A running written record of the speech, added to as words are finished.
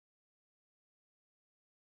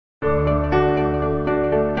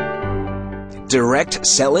Direct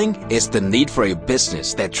selling is the need for a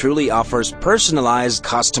business that truly offers personalized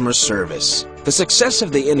customer service. The success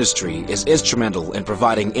of the industry is instrumental in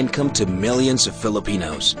providing income to millions of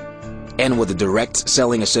Filipinos. And with the Direct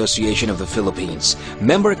Selling Association of the Philippines,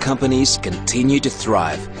 member companies continue to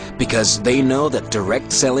thrive because they know that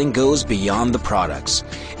direct selling goes beyond the products.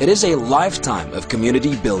 It is a lifetime of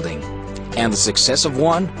community building, and the success of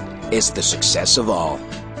one is the success of all.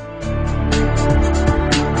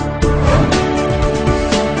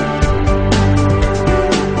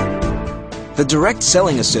 The Direct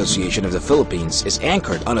Selling Association of the Philippines is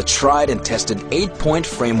anchored on a tried and tested 8-point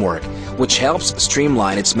framework which helps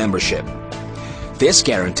streamline its membership. This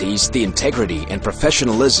guarantees the integrity and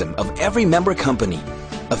professionalism of every member company.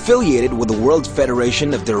 Affiliated with the World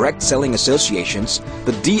Federation of Direct Selling Associations,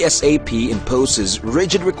 the DSAP imposes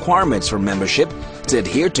rigid requirements for membership to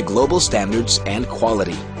adhere to global standards and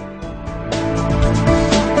quality.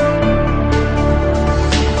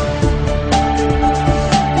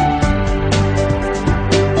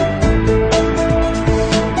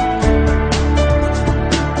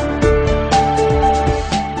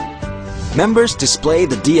 Members display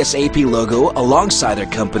the DSAP logo alongside their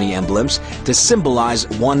company emblems to symbolize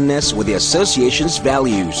oneness with the association's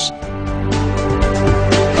values.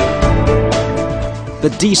 The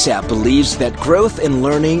DSAP believes that growth in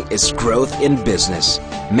learning is growth in business.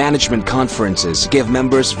 Management conferences give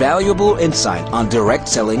members valuable insight on direct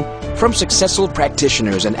selling from successful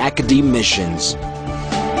practitioners and academicians.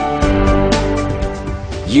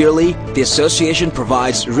 Yearly, the association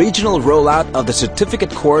provides regional rollout of the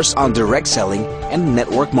certificate course on direct selling and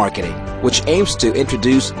network marketing, which aims to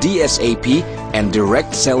introduce DSAP and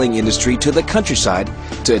direct selling industry to the countryside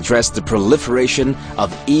to address the proliferation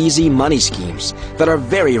of easy money schemes that are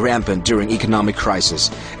very rampant during economic crisis,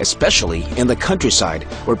 especially in the countryside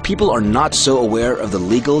where people are not so aware of the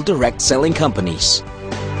legal direct selling companies.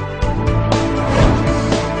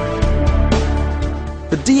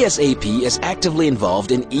 The DSAP is actively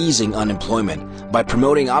involved in easing unemployment by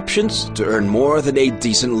promoting options to earn more than a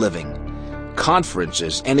decent living.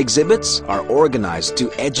 Conferences and exhibits are organized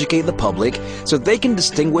to educate the public so they can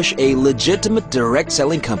distinguish a legitimate direct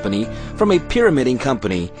selling company from a pyramiding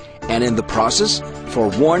company and in the process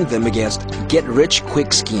forewarn them against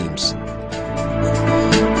get-rich-quick schemes.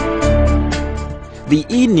 The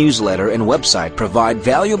e-newsletter and website provide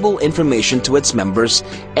valuable information to its members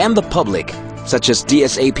and the public, such as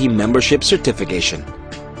DSAP membership certification.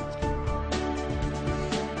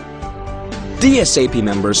 DSAP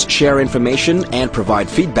members share information and provide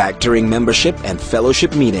feedback during membership and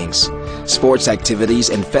fellowship meetings. Sports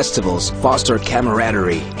activities and festivals foster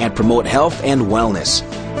camaraderie and promote health and wellness.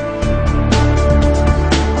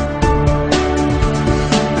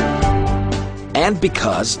 And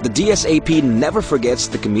because the DSAP never forgets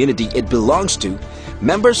the community it belongs to,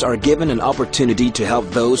 members are given an opportunity to help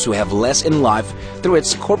those who have less in life through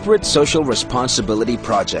its corporate social responsibility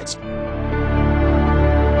projects.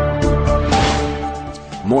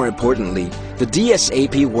 More importantly, the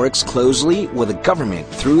DSAP works closely with the government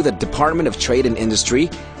through the Department of Trade and Industry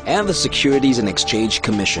and the Securities and Exchange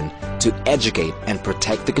Commission to educate and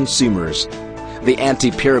protect the consumers. The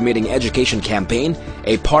Anti-Pyramiding Education Campaign,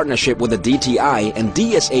 a partnership with the DTI and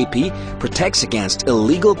DSAP, protects against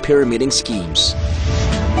illegal pyramiding schemes.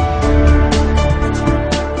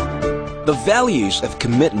 The values of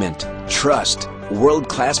commitment, trust,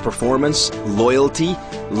 world-class performance, loyalty,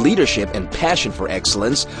 leadership, and passion for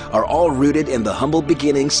excellence are all rooted in the humble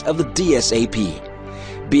beginnings of the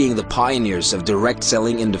DSAP. Being the pioneers of direct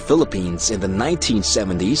selling in the Philippines in the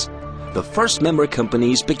 1970s, the first member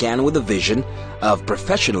companies began with a vision of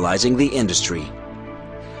professionalizing the industry.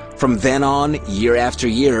 From then on, year after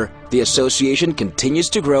year, the association continues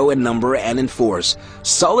to grow in number and in force,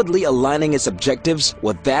 solidly aligning its objectives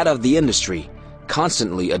with that of the industry,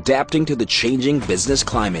 constantly adapting to the changing business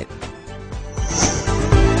climate.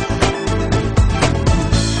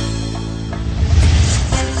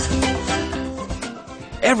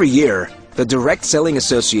 Every year, the Direct Selling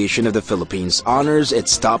Association of the Philippines honors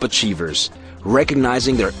its top achievers,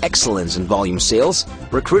 recognizing their excellence in volume sales,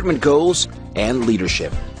 recruitment goals, and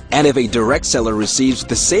leadership. And if a direct seller receives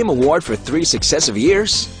the same award for 3 successive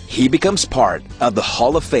years, he becomes part of the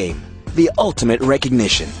Hall of Fame, the ultimate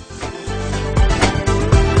recognition.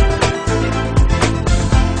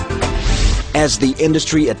 As the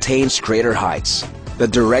industry attains greater heights, the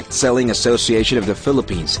Direct Selling Association of the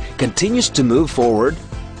Philippines continues to move forward,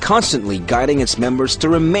 constantly guiding its members to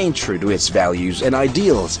remain true to its values and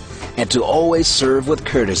ideals and to always serve with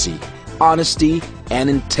courtesy, honesty, and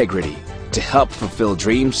integrity to help fulfill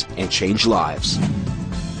dreams and change lives.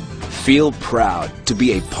 Feel proud to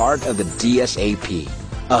be a part of the DSAP,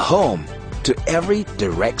 a home to every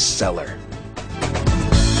direct seller.